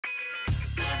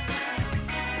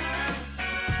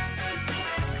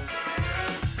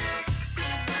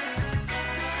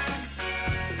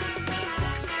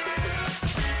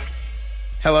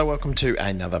Hello, welcome to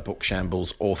another Book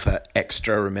Shambles Author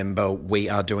Extra. Remember, we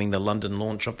are doing the London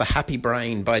launch of The Happy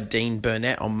Brain by Dean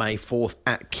Burnett on May 4th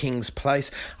at King's Place.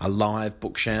 A live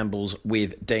Book Shambles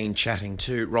with Dean chatting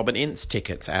to Robin Ince.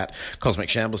 Tickets at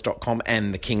cosmicshambles.com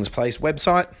and the King's Place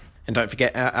website. And don't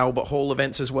forget our Albert Hall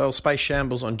events as well. Space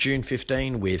Shambles on June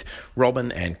 15 with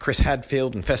Robin and Chris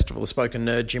Hadfield, and Festival of Spoken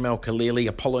Nerd, Jim El Khalili,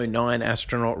 Apollo 9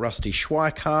 astronaut Rusty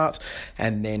Schweikart,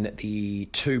 and then the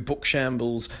two Book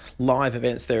Shambles live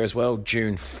events there as well,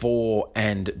 June 4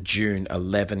 and June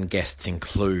 11. Guests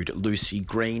include Lucy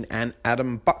Green and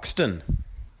Adam Buxton.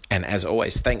 And as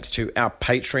always, thanks to our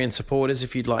Patreon supporters.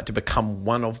 If you'd like to become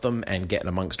one of them and get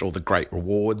amongst all the great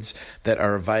rewards that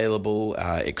are available,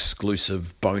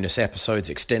 exclusive bonus episodes,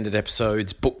 extended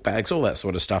episodes, book bags, all that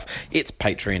sort of stuff, it's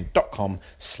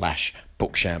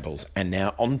patreon.com/bookshambles. And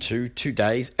now on to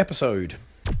today's episode.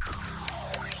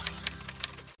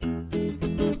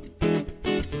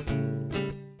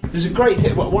 There's a great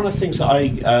thing. One of the things that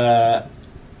I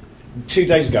 2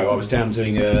 days ago, I was down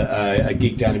doing a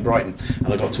gig down in Brighton,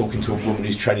 and I got talking to a woman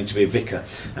who's training to be a vicar,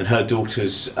 and her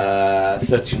daughter's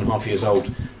 13 and a half years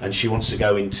old, and she wants to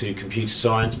go into computer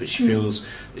science, but she feels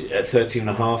at 13 and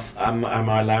a half, am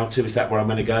I allowed to? Is that where I'm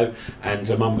going to go? And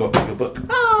her mum got a book.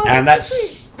 Oh, and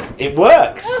that's that's it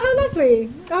works. Oh, how lovely.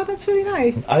 Oh, that's really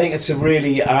nice. I think it's a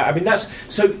really, that's,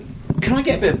 so can I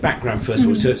get a bit of background first of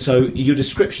all? So your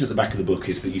description at the back of the book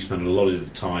is that you spend a lot of the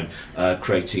time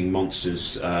creating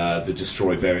monsters that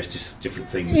destroy various different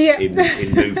things in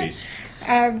movies.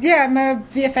 I'm a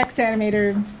VFX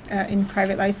animator in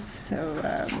private life, so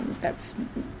that's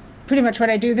pretty much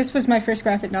what I do. This was my first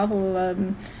graphic novel,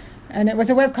 and it was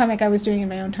a webcomic I was doing in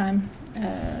my own time,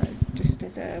 just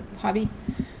as a hobby.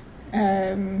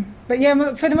 But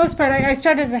yeah, for the most part, I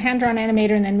started as a hand-drawn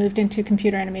animator and then moved into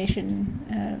computer animation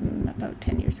about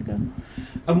 10 years ago.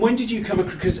 And when did you come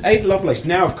across, because Ada Lovelace,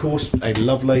 now of course Ada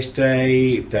Lovelace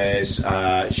Day, there's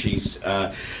she's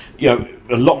a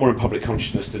lot more in public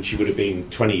consciousness than she would have been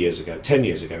 20 years ago, 10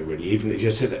 years ago really, even if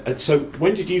you said that. So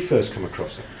when did you first come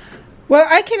across her? Well,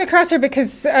 I came across her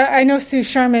because I know Sue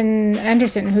Sharman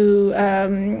Anderson, who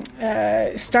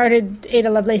started Ada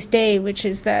Lovelace Day, which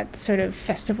is that sort of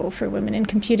festival for women in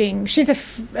computing. She's a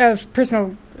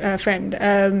personal friend,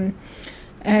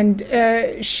 and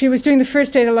she was doing the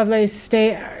first Ada Lovelace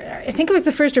Day. I think it was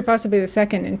the first or possibly the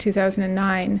second in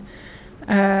 2009.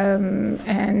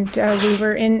 And we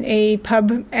were in a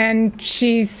pub, and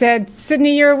she said,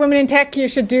 "Sydney, you're a woman in tech. You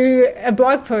should do a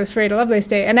blog post for Ada Lovelace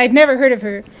Day." And I'd never heard of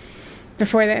her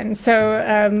before then,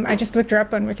 so I just looked her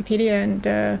up on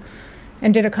Wikipedia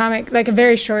and did a comic, like a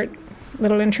very short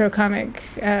little intro comic.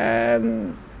 I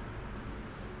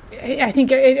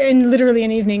think in literally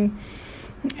an evening,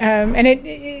 and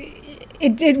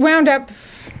it wound up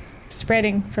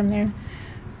spreading from there.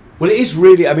 Well, it is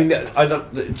really. I mean,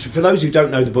 for those who don't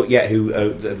know the book yet, who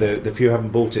the few who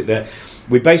haven't bought it, there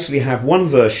we basically have one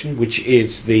version, which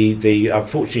is the.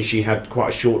 Unfortunately, she had quite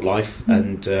a short life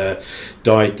and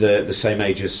died the same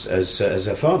age as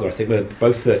her father. I think we're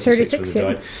both 36 when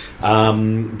they died.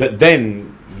 But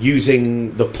then,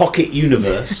 using the Pocket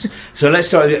Universe, so let's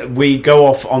start. We go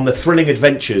off on the thrilling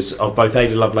adventures of both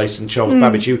Ada Lovelace and Charles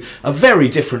Babbage, who are very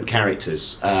different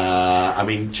characters. I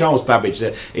mean, Charles Babbage.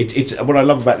 It's what I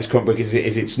love about this comic book is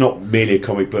it's not merely a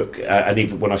comic book, and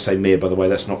even when I say mere, by the way,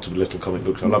 that's not to belittle comic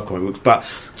books. I love comic books, but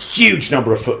huge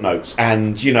number of footnotes,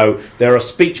 and there are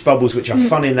speech bubbles which are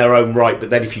fun in their own right.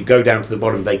 But then if you go down to the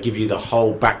bottom, they give you the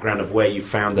whole background of where you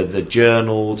found the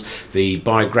journals, the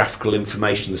biographical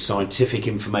information, the scientific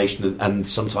information, and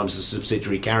sometimes the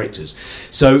subsidiary characters.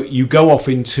 So you go off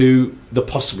into the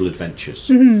possible adventures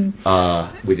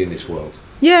within this world.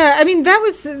 Yeah, I mean, that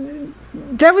was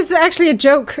actually a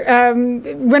joke.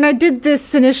 When I did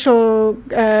this initial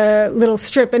little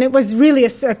strip, and it was really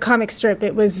a comic strip.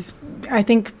 It was, I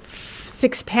think,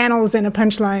 6 panels and a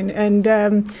punchline. And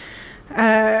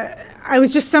I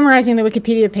was just summarizing the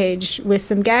Wikipedia page with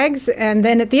some gags. And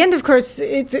then at the end, of course,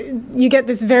 you get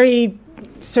this very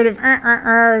sort of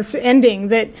ending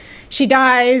that she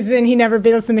dies and he never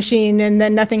builds the machine, and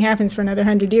then nothing happens for another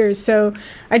 100 years. So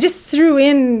I just threw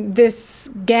in this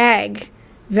gag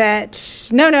that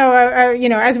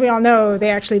as we all know, they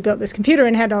actually built this computer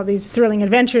and had all these thrilling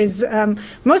adventures,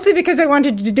 mostly because I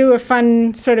wanted to do a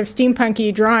fun sort of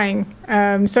steampunky drawing.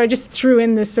 So I just threw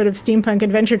in this sort of steampunk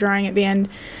adventure drawing at the end.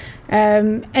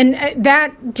 And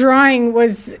that drawing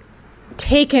was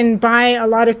taken by a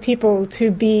lot of people to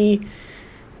be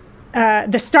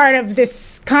the start of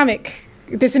this comic,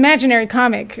 this imaginary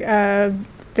comic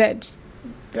that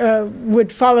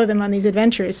would follow them on these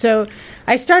adventures. So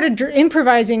I started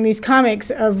improvising these comics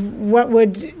of what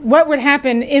would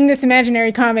happen in this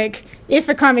imaginary comic if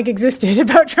a comic existed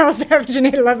about Charles Babbage and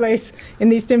Ada Lovelace in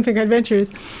these steampunk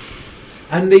adventures.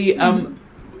 And the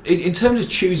in terms of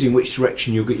choosing which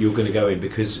direction you're going to go in,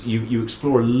 because you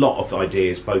explore a lot of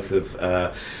ideas, both of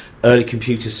early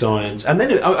computer science, and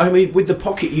then I mean with the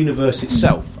Pocket Universe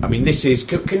itself. I mean, this is.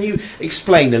 Can you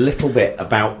explain a little bit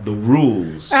about the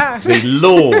rules, the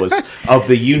laws of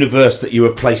the universe that you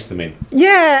have placed them in?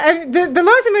 Yeah, the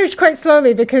laws emerged quite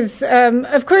slowly because,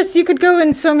 of course, you could go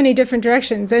in so many different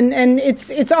directions, and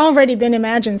it's already been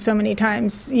imagined so many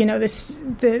times. You know,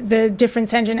 the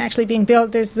difference engine actually being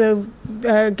built. There's the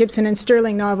Gibson and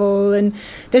Sterling novel, and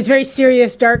there's very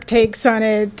serious, dark takes on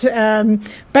it.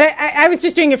 But I was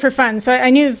just doing it for fun, so I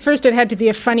knew first it had to be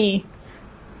a funny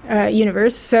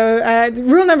universe. So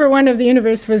rule number one of the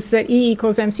universe was that E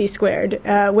equals MC squared,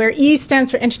 where E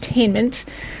stands for entertainment,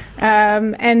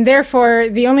 and therefore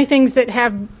the only things that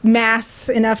have mass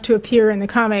enough to appear in the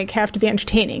comic have to be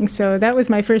entertaining. So that was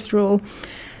my first rule.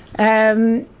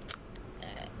 There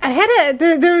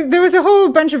was a whole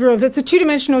bunch of rules. It's a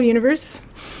two-dimensional universe.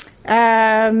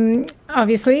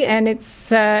 Obviously, and it's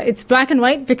black and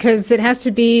white because it has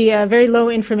to be a very low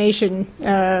information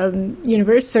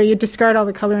universe, so you discard all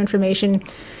the color information.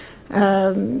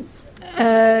 So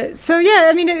yeah,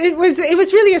 I mean, it was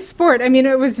really a sport. I mean,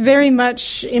 it was very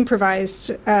much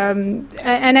improvised, and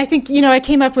I think, you know, I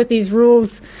came up with these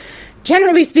rules,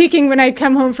 generally speaking, when I'd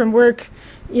come home from work,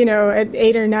 you know, at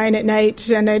 8 or 9 at night,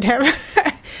 and I'd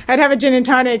have a gin and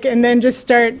tonic and then just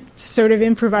start sort of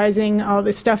improvising all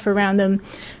this stuff around them.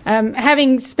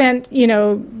 Having spent, you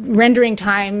know, rendering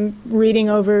time reading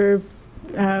over,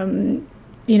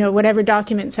 you know, whatever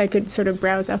documents I could sort of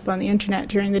browse up on the internet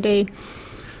during the day.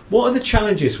 What are the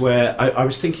challenges where, I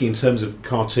was thinking in terms of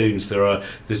cartoons, do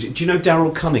you know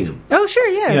Daryl Cunningham? Oh, sure,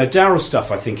 yeah. You know, Daryl's stuff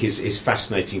I think is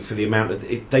fascinating for the amount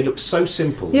of, they look so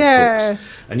simple, yeah. Books,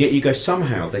 and yet you go,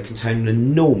 somehow they contain an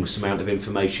enormous amount of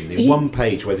information in one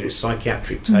page, whether it's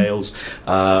Psychiatric Tales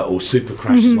or Super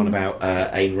Crash is one about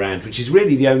Ayn Rand, which is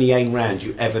really the only Ayn Rand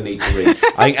you ever need to read.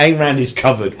 Ayn Rand is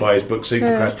covered by his book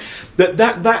Super Crash.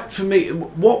 That for me,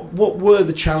 what were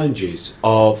the challenges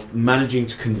of managing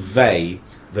to convey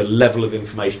the level of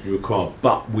information you require,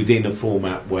 but within a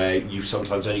format where you've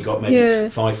sometimes only got maybe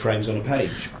 5 frames on a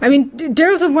page? I mean,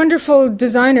 Daryl's a wonderful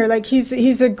designer. Like,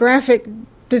 he's a graphic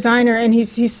designer, and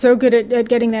he's so good at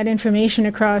getting that information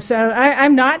across.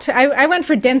 I'm not. I went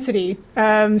for density,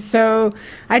 so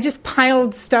I just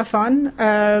piled stuff on.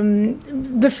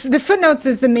 The footnotes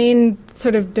is the main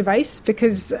sort of device,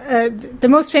 because the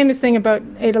most famous thing about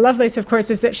Ada Lovelace, of course,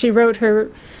 is that she wrote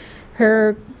her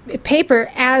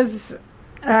paper as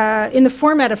in the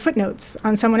format of footnotes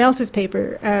on someone else's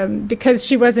paper, because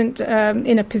she wasn't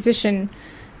in a position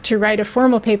to write a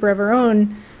formal paper of her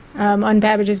own on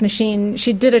Babbage's machine.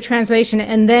 She did a translation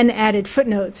and then added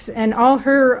footnotes, and all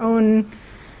her own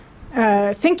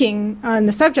thinking on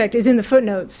the subject is in the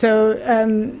footnotes. So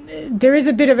there is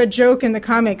a bit of a joke in the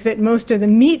comic that most of the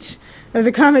meat of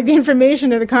the comic, the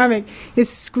information of the comic, is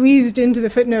squeezed into the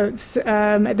footnotes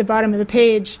at the bottom of the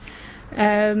page.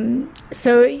 The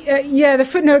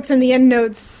footnotes and the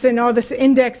endnotes and all this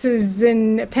indexes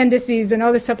and appendices and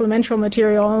all the supplemental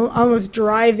material almost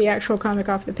drive the actual comic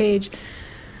off the page.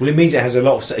 Well, it means it has a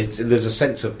lot of. There's a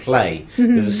sense of play.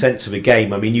 Mm-hmm. There's a sense of a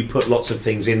game. I mean, you put lots of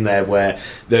things in there where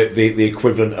the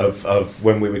equivalent of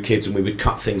when we were kids and we would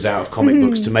cut things out of comic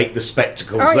books to make the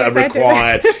spectacles that are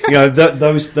required. You know,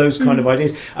 those kind of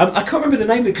ideas. I can't remember the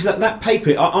name of it, because that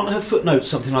paper, aren't her footnotes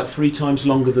something like 3 times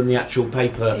longer than the actual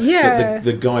paper that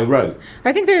the guy wrote?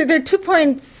 I think they're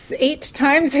 2.8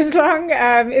 times as long.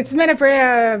 It's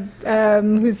Menabrea,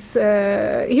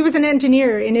 he was an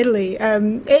engineer in Italy.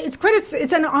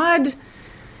 It's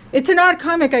an odd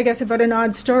comic, I guess, about an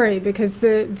odd story, because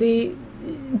the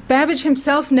Babbage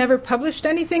himself never published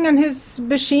anything on his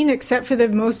machine except for the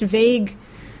most vague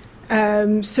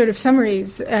sort of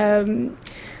summaries.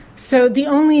 So the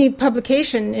only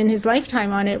publication in his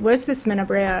lifetime on it was this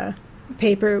Menabrea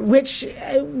paper, which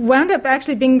wound up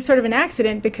actually being sort of an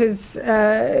accident, because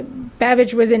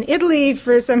Babbage was in Italy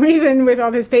for some reason with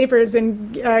all his papers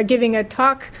and giving a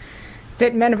talk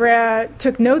that Menabrea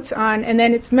took notes on, and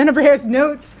then it's Menabrea's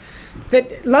notes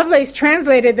that Lovelace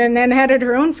translated and then added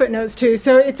her own footnotes to.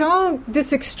 So it's all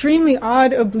this extremely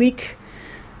odd, oblique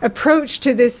approach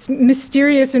to this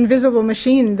mysterious, invisible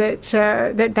machine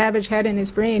that Babbage had in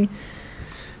his brain.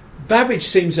 Babbage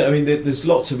seems. I mean, there's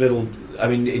lots of little. I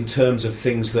mean, in terms of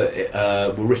things that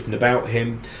were written about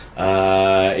him,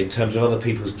 in terms of other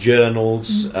people's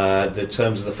journals, the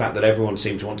terms of the fact that everyone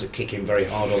seemed to want to kick him very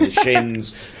hard on the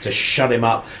shins to shut him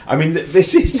up. I mean,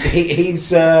 this is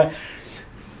he's not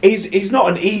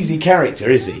an easy character,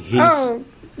 is he?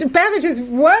 Babbage is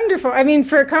wonderful. I mean,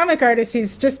 for a comic artist,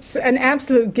 he's just an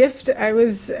absolute gift. I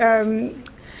was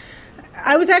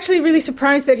actually really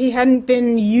surprised that he hadn't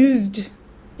been used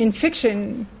in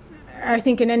fiction, I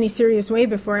think, in any serious way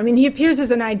before. I mean, he appears as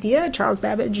an idea, Charles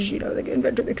Babbage, the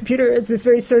inventor of the computer, as this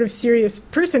very sort of serious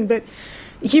person, but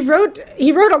he wrote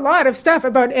a lot of stuff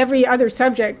about every other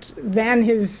subject than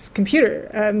his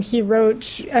computer. He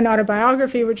wrote an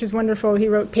autobiography, which is wonderful. He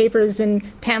wrote papers and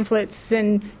pamphlets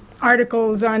and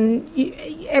articles on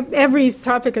every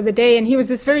topic of the day, and he was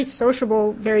this very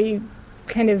sociable, very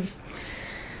kind of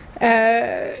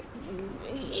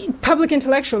public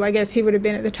intellectual, I guess he would have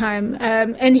been at the time,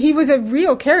 and he was a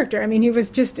real character. I mean, he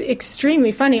was just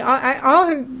extremely funny.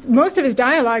 Most of his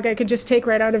dialogue I could just take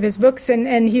right out of his books,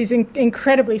 and he's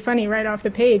incredibly funny right off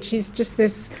the page. He's just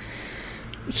this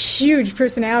huge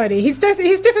personality. He's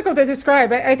difficult to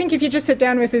describe. I think if you just sit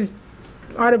down with his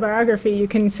autobiography, you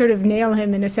can sort of nail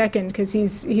him in a second, because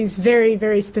he's very,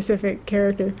 very specific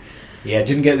character. Yeah,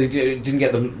 didn't get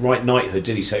the right knighthood,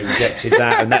 did he? So he rejected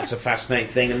that, and that's a fascinating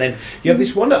thing. And then you have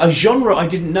this a genre I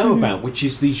didn't know about, which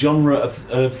is the genre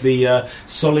of the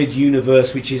solid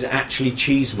universe, which is actually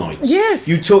cheese mites. Yes,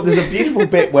 There's a beautiful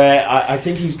bit where I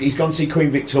think he's gone to see Queen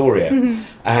Victoria,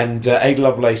 and Ada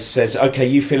Lovelace says, "Okay,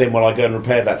 you fill in while I go and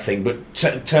repair that thing, but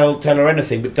tell her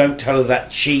anything, but don't tell her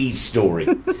that cheese story."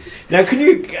 Now, can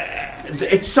you?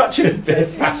 It's such a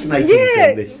fascinating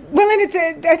thing. This. Well,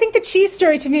 and I think the cheese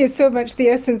story to me is so much the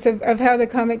essence of how the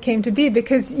comic came to be,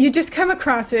 because you just come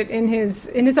across it in his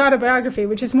autobiography,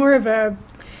 which is more of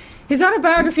his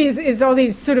autobiography is all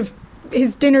these sort of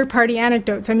his dinner party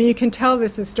anecdotes. I mean, you can tell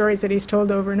this is stories that he's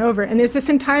told over and over. And there's this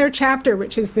entire chapter,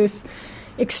 which is this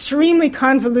extremely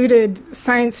convoluted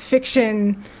science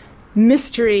fiction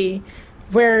mystery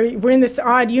where we're in this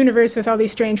odd universe with all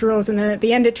these strange rules, and then at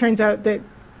the end it turns out that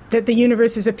the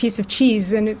universe is a piece of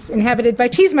cheese and it's inhabited by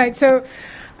cheese mites. So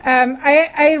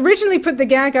I originally put the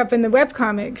gag up in the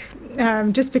webcomic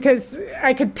just because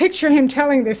I could picture him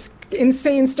telling this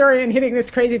insane story and hitting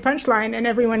this crazy punchline and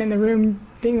everyone in the room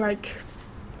being like,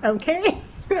 okay.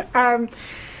 And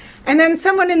then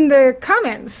someone in the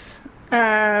comments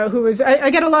who was, I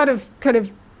get a lot of kind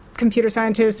of computer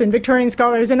scientists and Victorian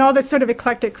scholars and all this sort of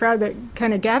eclectic crowd that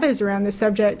kind of gathers around this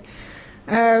subject.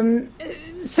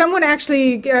 Someone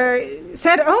actually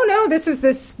said, "Oh no, this is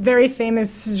this very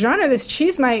famous genre, this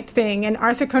cheese mite thing." And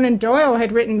Arthur Conan Doyle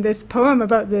had written this poem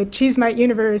about the cheese mite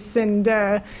universe, and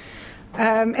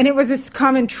it was this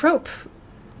common trope.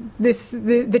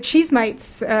 The cheese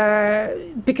mites,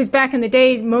 because back in the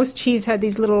day, most cheese had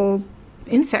these little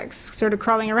insects sort of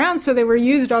crawling around, so they were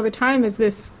used all the time as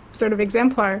this sort of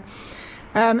exemplar.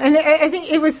 And I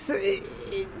think it was.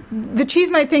 The cheese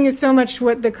mite thing is so much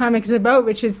what the comic is about,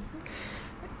 which is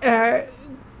the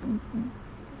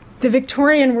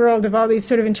Victorian world of all these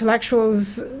sort of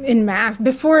intellectuals in math.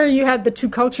 Before you had the two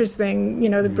cultures thing,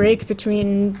 the break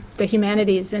between the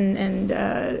humanities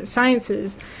and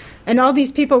sciences. And all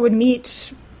these people would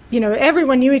meet,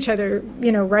 everyone knew each other,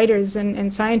 writers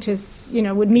and scientists,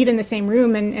 would meet in the same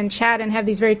room and chat and have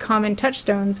these very common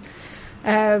touchstones.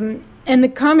 And the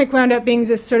comic wound up being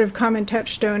this sort of common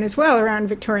touchstone as well around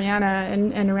Victoriana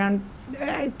and around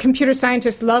computer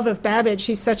scientists' love of Babbage.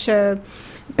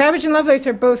 Babbage and Lovelace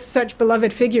are both such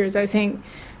beloved figures, I think.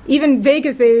 Even vague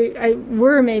as they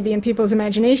were maybe in people's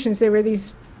imaginations, they were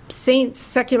these saints,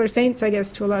 secular saints, I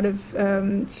guess, to a lot of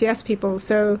CS people.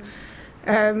 So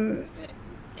and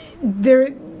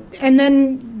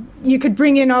then you could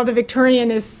bring in all the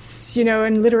Victorianists,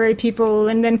 and literary people,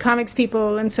 and then comics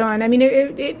people, and so on. I mean,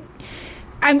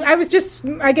 I was just,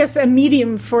 I guess, a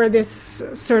medium for this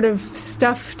sort of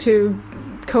stuff to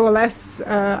coalesce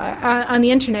on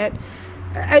the internet.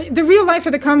 The real life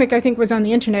of the comic, I think, was on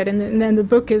the internet, and then the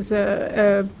book is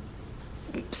a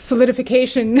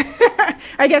solidification.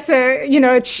 I guess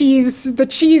the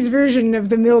cheese version of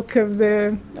the milk of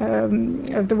the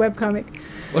webcomic.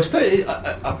 Well,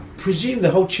 I presume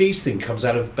the whole cheese thing comes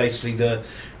out of basically the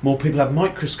more people have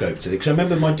microscopes in it. Because I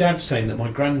remember my dad saying that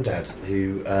my granddad,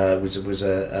 who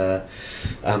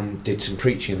did some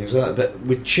preaching and things like that, but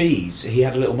with cheese, he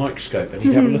had a little microscope and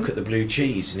he'd have a look at the blue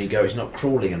cheese and he'd go, "It's not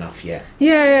crawling enough yet."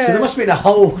 Yeah. So there must have been a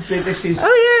whole. This is.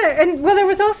 Oh yeah, and well, there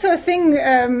was also a thing.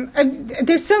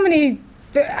 There's so many.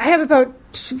 I have about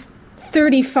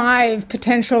 35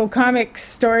 potential comic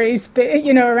stories,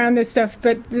 around this stuff.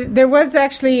 But there was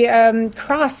actually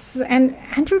Cross, and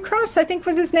Andrew Cross, I think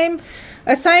was his name,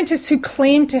 a scientist who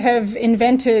claimed to have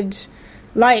invented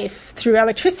life through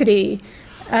electricity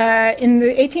in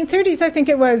the 1830s, I think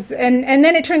it was. And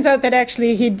then it turns out that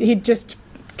actually he'd just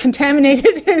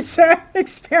contaminated his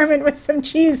experiment with some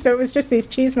cheese, so it was just these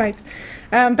cheese mites.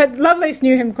 But Lovelace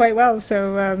knew him quite well,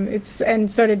 so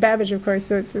and so did Babbage, of course.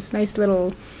 So it's this nice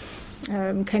little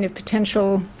kind of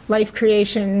potential life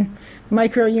creation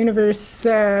micro universe,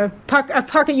 a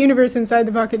pocket universe inside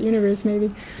the pocket universe,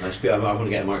 maybe. Nice. I want to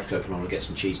get a microscope and I want to get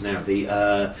some cheese now.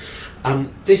 The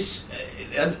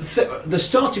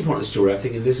starting point of the story, I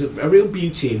think, is there's a real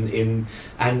beauty in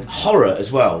and horror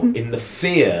as well in the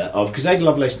fear of, because Ada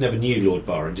Lovelace never knew Lord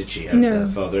Byron, did she? Her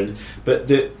father,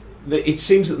 but it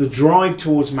seems that the drive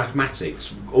towards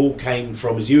mathematics all came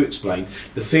from, as you explained,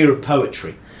 the fear of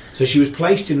poetry. So she was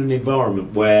placed in an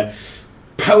environment where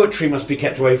poetry must be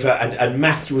kept away from her, and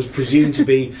maths was presumed to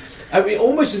be, I mean,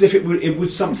 almost as if it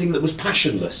was something that was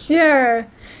passionless. Yeah.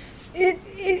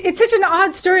 It's such an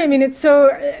odd story. I mean, it's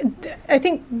so... I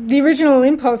think the original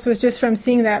impulse was just from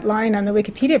seeing that line on the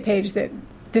Wikipedia page that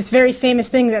this very famous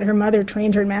thing that her mother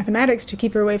trained her in mathematics to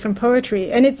keep her away from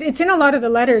poetry. And it's in a lot of the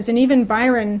letters, and even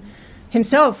Byron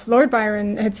himself, Lord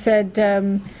Byron, had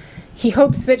said he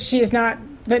hopes that she does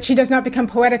not become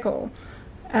poetical,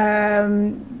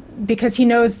 because he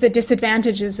knows the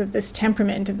disadvantages of this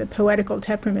temperament, of the poetical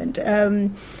temperament.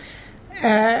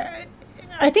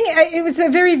 I think it was a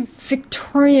very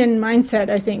Victorian mindset,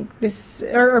 I think, this,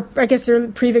 or I guess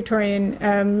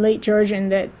pre-Victorian, late Georgian,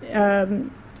 that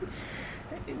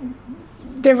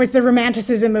there was the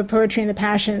romanticism of poetry and the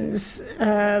passions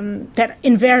that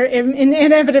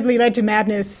inevitably led to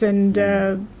madness, and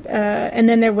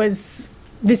then there was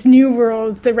this new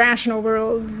world, the rational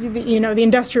world, the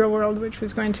industrial world, which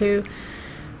was going to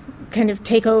kind of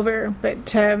take over. But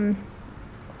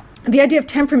the idea of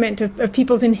temperament, of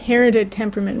people's inherited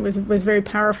temperament, was very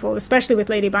powerful, especially with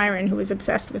Lady Byron, who was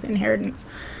obsessed with inheritance.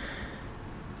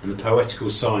 And the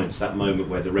poetical science, that moment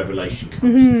where the revelation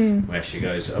comes, where she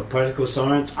goes, poetical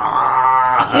science?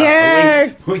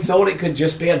 Yeah. We thought it could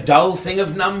just be a dull thing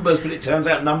of numbers, but it turns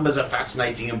out numbers are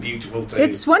fascinating and beautiful too.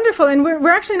 It's wonderful, and we're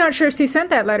actually not sure if she sent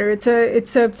that letter.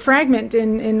 It's a fragment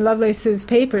in Lovelace's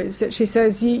papers that she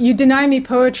says, you deny me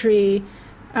poetry,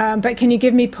 but can you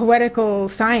give me poetical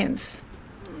science?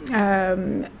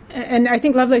 And I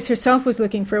think Lovelace herself was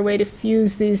looking for a way to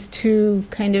fuse these two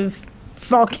kind of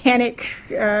volcanic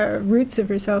roots of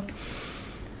herself.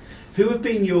 Who have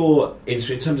been your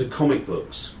inspiration in terms of comic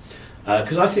books?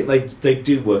 Because I think they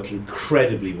do work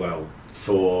incredibly well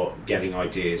for getting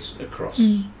ideas across.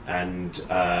 And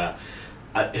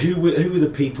who were the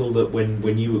people that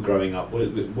when you were growing up,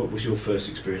 what was your first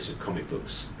experience of comic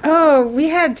books? Oh, we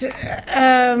had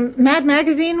Mad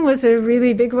Magazine was a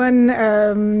really big one.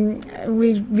 I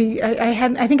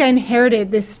think I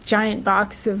inherited this giant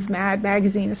box of Mad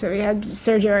Magazine. So we had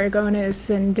Sergio Aragonis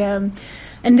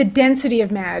and the density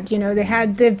of Mad. They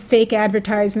had the fake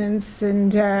advertisements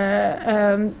and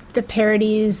the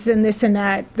parodies and this and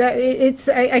that.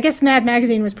 I guess Mad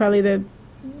Magazine was probably the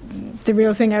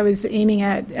real thing I was aiming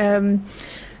at.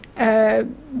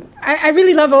 I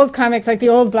really love old comics, like the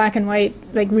old black and white,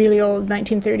 like really old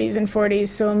 1930s and 40s.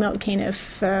 So Milt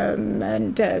Caniff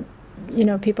and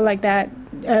people like that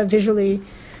visually.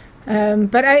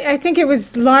 But I think it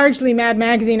was largely Mad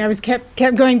Magazine. I was kept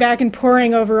going back and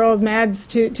poring over old Mads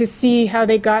to see how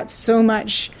they got so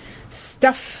much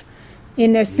stuff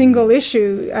in a single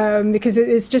issue, because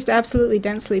it's just absolutely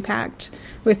densely packed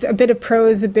with a bit of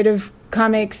prose, a bit of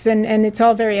comics, and it's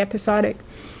all very episodic.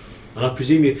 And I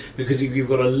presume because you've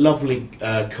got a lovely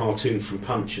cartoon from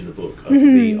Punch in the book of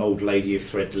the old lady of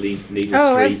Thread Needle Street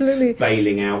absolutely.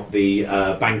 Bailing out the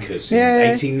bankers in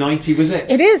 1890, was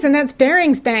it? It is, and that's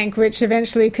Barings Bank, which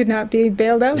eventually could not be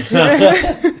bailed out.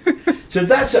 So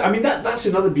that's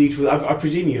another beautiful. I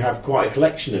presume you have quite a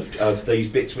collection of these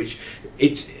bits, which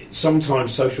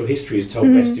sometimes social history is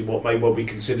told best in what may well be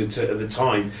considered at the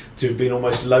time to have been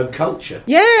almost low culture.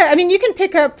 Yeah, I mean, you can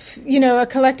pick up a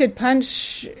collected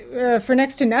Punch for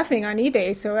next to nothing on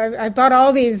eBay. So I bought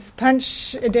all these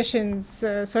Punch editions.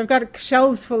 So I've got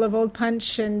shelves full of old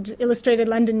Punch and Illustrated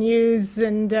London News,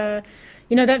 and that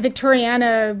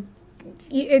Victoriana.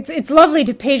 It's lovely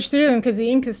to page through them because the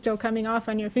ink is still coming off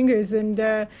on your fingers, and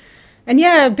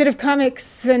yeah, a bit of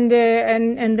comics, and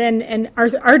then an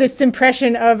artist's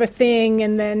impression of a thing,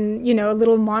 and then a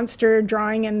little monster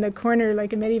drawing in the corner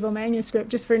like a medieval manuscript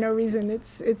just for no reason.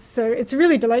 It's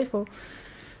really delightful.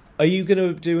 Are you going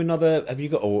to do another? Have you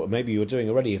got, or maybe you're doing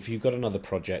already? Have you got another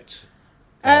project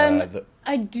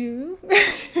I do.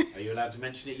 Are you allowed to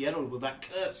mention it yet, or will that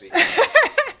curse it?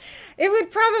 It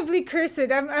would probably curse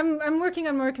it. I'm working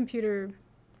on more computer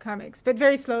comics, but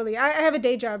very slowly. I have a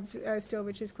day job still,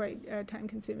 which is quite time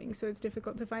consuming, so it's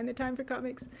difficult to find the time for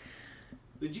comics.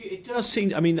 It does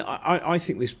seem. I mean, I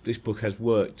think this book has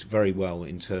worked very well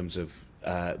in terms of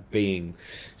being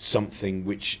something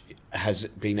which has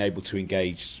been able to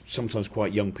engage sometimes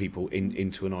quite young people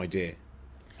into an idea.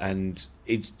 And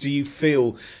do you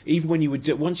feel, even when you were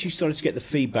once you started to get the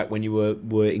feedback when you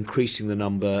were increasing the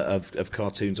number of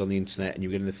cartoons on the internet, and you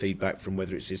were getting the feedback from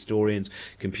whether it's historians,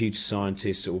 computer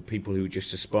scientists, or people who were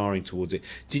just aspiring towards it,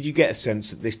 did you get a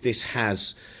sense that this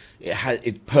has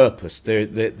its purpose?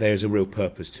 There's a real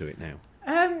purpose to it now.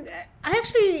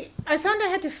 I found I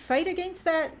had to fight against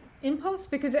that impulse,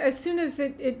 because as soon as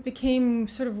it became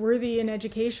sort of worthy and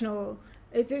educational,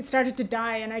 it started to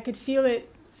die, and I could feel it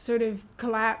sort of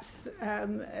collapse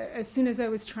as soon as I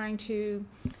was trying to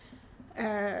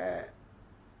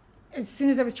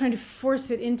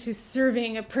force it into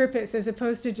serving a purpose, as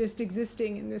opposed to just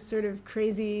existing in this sort of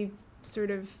crazy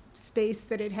sort of space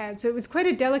that it had. So it was quite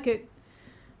a delicate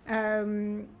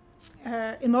emulsion,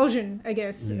 I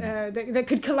guess, that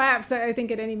could collapse, I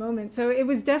think, at any moment. So it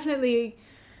was definitely,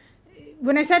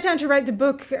 when I sat down to write the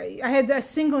book, I had a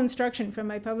single instruction from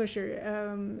my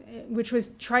publisher, which was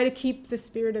try to keep the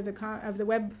spirit of the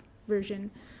web version.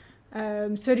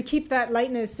 So to keep that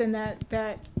lightness and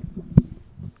that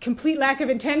complete lack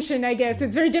of intention, I guess.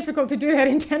 It's very difficult to do that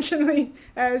intentionally.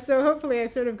 So hopefully I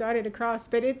sort of got it across.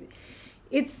 But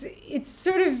it's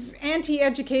sort of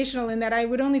anti-educational in that I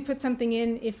would only put something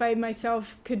in if I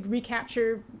myself could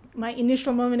recapture my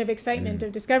initial moment of excitement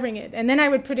of discovering it. And then I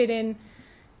would put it in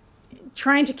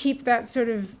trying to keep that sort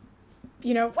of,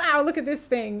 wow, look at this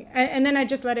thing. And then I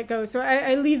just let it go. So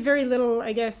I leave very little,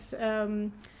 I guess,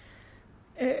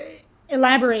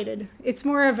 elaborated. It's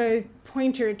more of a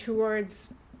pointer towards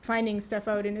finding stuff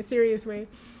out in a serious way.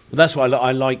 Well, that's why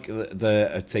I like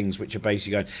the things which are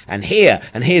basically going, and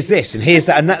here's this, and here's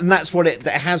that, and that's what it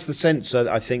has the sense,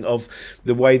 I think, of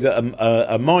the way that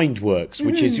a mind works,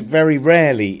 which is very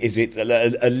rarely is it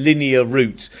a linear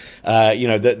route.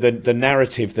 The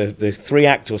narrative, the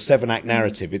 3-act or 7-act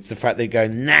narrative. It's the fact that you're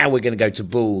going, now we're going to go to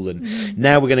Boole, and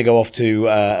now we're going to go off to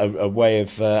a way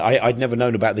of. I'd never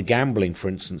known about the gambling, for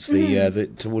instance.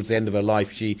 Towards the end of her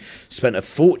life, she spent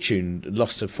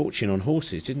lost a fortune on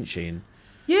horses, didn't she?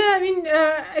 Yeah, I mean,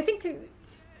 I think,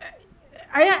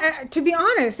 to be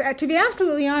honest, to be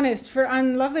absolutely honest,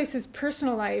 on Lovelace's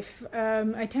personal life,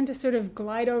 I tend to sort of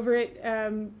glide over it,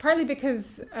 partly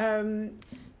because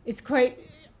it's quite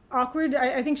awkward.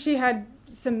 I think she had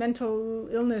some mental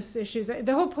illness issues.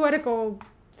 The whole poetical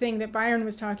thing that Byron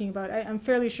was talking about, I'm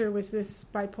fairly sure was this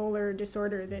bipolar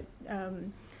disorder that...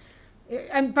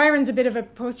 Byron's a bit of a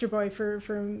poster boy for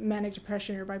manic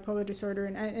depression or bipolar disorder,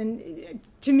 and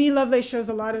to me, Lovelace shows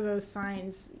a lot of those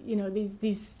signs.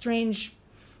 These strange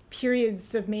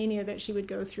periods of mania that she would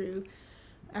go through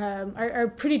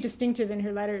are pretty distinctive in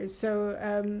her letters. So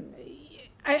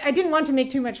I didn't want to make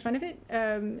too much fun of it.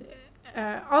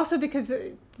 Also because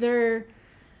they're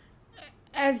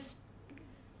as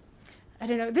I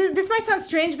don't know. This might sound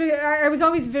strange, but I was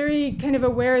always very kind of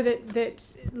aware that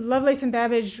Lovelace and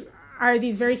Babbage are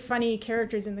these very funny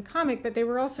characters in the comic, but they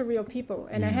were also real people.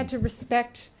 And I had to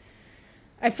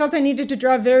I felt I needed to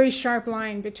draw a very sharp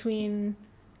line between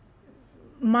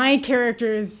my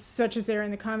characters, such as they're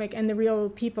in the comic, and the real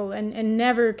people, and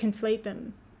never conflate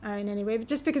them in any way,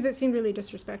 just because it seemed really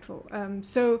disrespectful.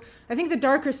 So I think the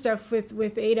darker stuff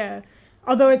with Ada,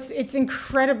 although it's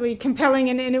incredibly compelling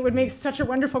and it would make such a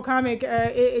wonderful comic,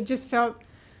 it just felt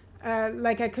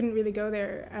like I couldn't really go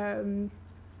there.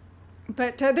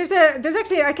 But there's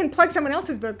actually, I can plug someone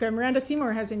else's book. Miranda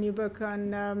Seymour has a new book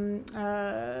on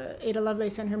Ada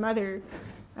Lovelace and her mother,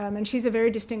 and she's a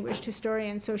very distinguished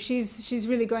historian. So she's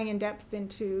really going in depth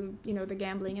into the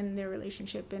gambling and their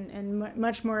relationship, and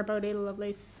much more about Ada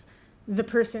Lovelace, the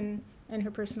person, and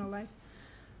her personal life.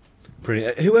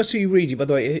 Brilliant. Who else are you reading, by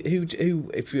the way? Who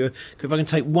if I can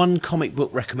take one comic book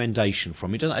recommendation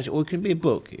from you, doesn't actually, or it can be a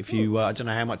book. If you, I don't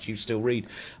know how much you still read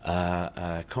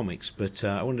comics, but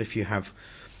I wonder if you have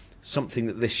something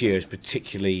that this year has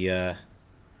particularly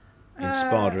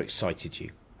inspired or excited you.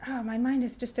 Oh, my mind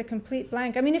is just a complete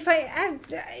blank. I mean, if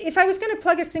I was going to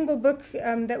plug a single book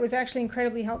that was actually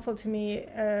incredibly helpful to me,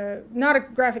 not a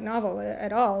graphic novel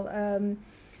at all,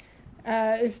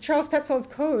 is Charles Petzold's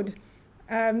Code.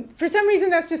 For some reason,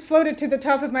 that's just floated to the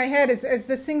top of my head as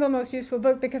the single most useful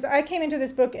book, because I came into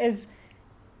this book as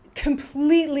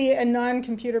completely a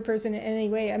non-computer person in any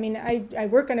way. I mean, I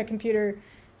work on a computer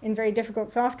in very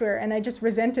difficult software, and I just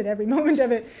resented every moment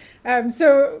of it.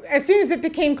 So as soon as it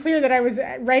became clear that I was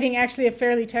writing actually a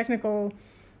fairly technical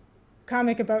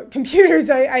comic about computers,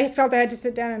 I felt I had to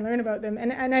sit down and learn about them.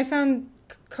 And I found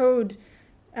code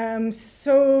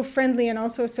so friendly and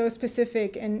also so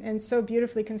specific and so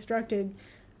beautifully constructed.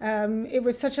 It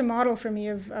was such a model for me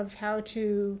of how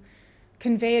to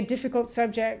convey a difficult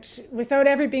subject without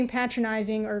ever being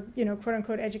patronizing or, quote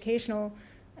unquote educational,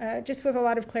 just with a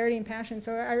lot of clarity and passion.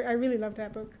 So I really loved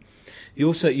that book. You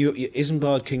also,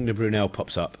 Isambard King de Brunel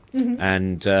pops up,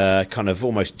 and kind of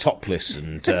almost topless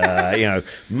and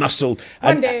muscle.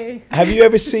 One day. Have you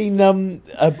ever seen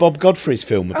Bob Godfrey's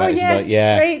film about Isambard?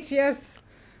 Yeah, great, yes.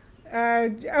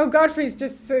 Godfrey's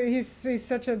just he's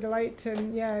such a delight,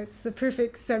 and it's the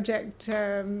perfect subject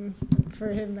for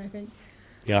him, I think.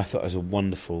 Yeah, I thought it was a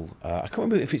wonderful. I can't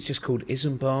remember if it's just called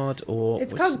Isambard or.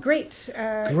 It's called Great.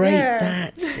 Great,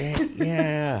 that's it.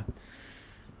 Yeah.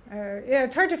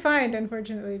 It's hard to find,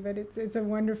 unfortunately, but it's a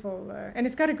wonderful, and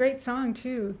it's got a great song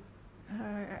too.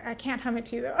 I can't hum it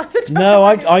to you though. Off the top No,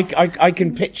 I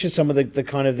can picture some of the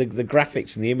kind of the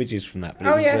graphics and the images from that.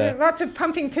 But lots of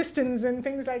pumping pistons and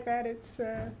things like that. It's.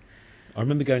 I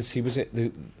remember going to see. Was it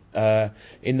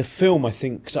in the film? I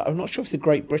think. Cause I'm not sure if the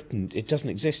Great Britain. It doesn't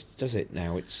exist, does it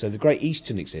now? It's the Great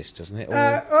Eastern exists, doesn't it?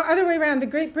 Or other way around. The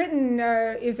Great Britain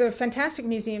is a fantastic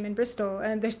museum in Bristol,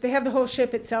 and they have the whole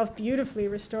ship itself beautifully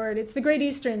restored. It's the Great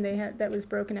Eastern that was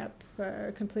broken up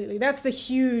completely. That's the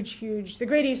huge. The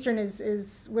Great Eastern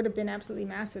would have been absolutely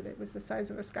massive. It was the size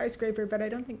of a skyscraper, but I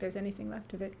don't think there's anything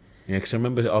left of it. Yeah, because I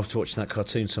remember after watching that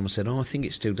cartoon, someone said, I think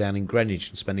it's still down in Greenwich,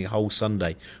 and spending a whole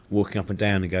Sunday walking up and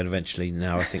down and going, eventually,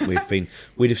 no, I think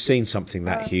we'd have seen something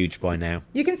that huge by now.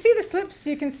 You can see the slips.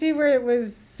 You can see where it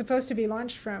was supposed to be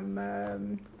launched from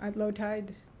at low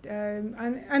tide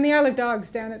on the Isle of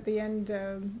Dogs down at the end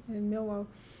in Millwall.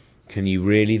 Can you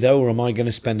really, though, or am I going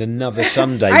to spend another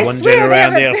Sunday I wandering swear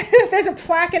around there? There's a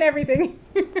plaque and everything.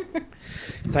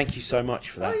 Thank you so much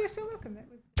for that. Oh, you're so welcome.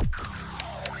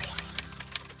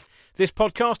 This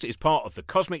podcast is part of the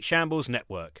Cosmic Shambles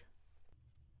Network.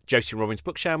 Josie Robbins'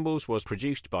 Book Shambles was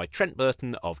produced by Trent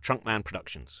Burton of Trunkman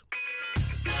Productions.